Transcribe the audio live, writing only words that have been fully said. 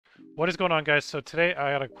What is going on, guys? So today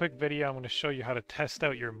I got a quick video. I'm going to show you how to test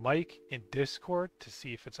out your mic in Discord to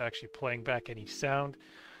see if it's actually playing back any sound.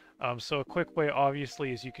 So a quick way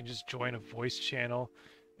obviously is you can just join a voice channel,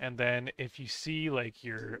 and then if you see like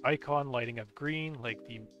your icon lighting up green, like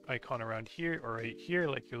the icon around here or right here,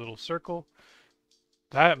 like your little circle,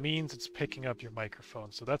 that means it's picking up your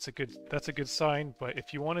microphone. So that's a good sign. But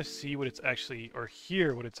if you want to see what it's actually, or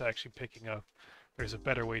hear what it's actually picking up, there's a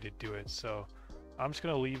better way to do it. So I'm just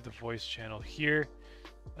going to leave the voice channel here,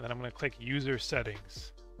 and then I'm going to click user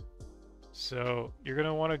settings. So you're going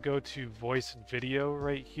to want to go to voice and video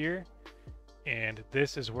right here, and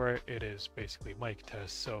this is where it is, basically mic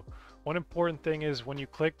test. So one important thing is when you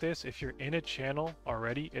click this, if you're in a channel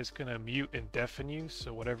already, it's going to mute and deafen you.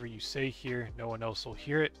 So whatever you say here, no one else will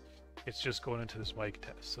hear it. It's just going into this mic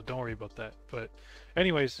test. So don't worry about that. But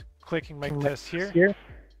anyways, clicking mic test here.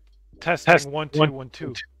 Testing 1 2 1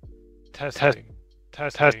 2. Testing.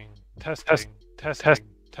 Testing. Test.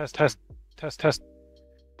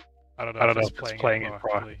 I don't know if it's playing it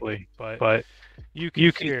properly, but you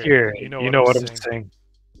can hear, you know what I'm saying.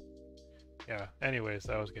 Yeah, anyways,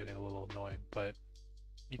 that was getting a little annoying, but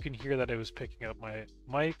you can hear that it was picking up my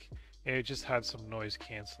mic, and it just had some noise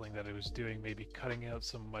canceling that it was doing, maybe cutting out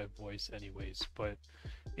some of my voice anyways. But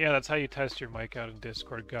yeah, that's how you test your mic out in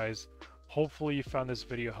Discord, guys. Hopefully you found this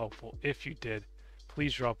video helpful. If you did,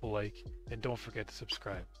 please drop a like, and don't forget to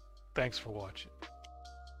subscribe. Thanks for watching.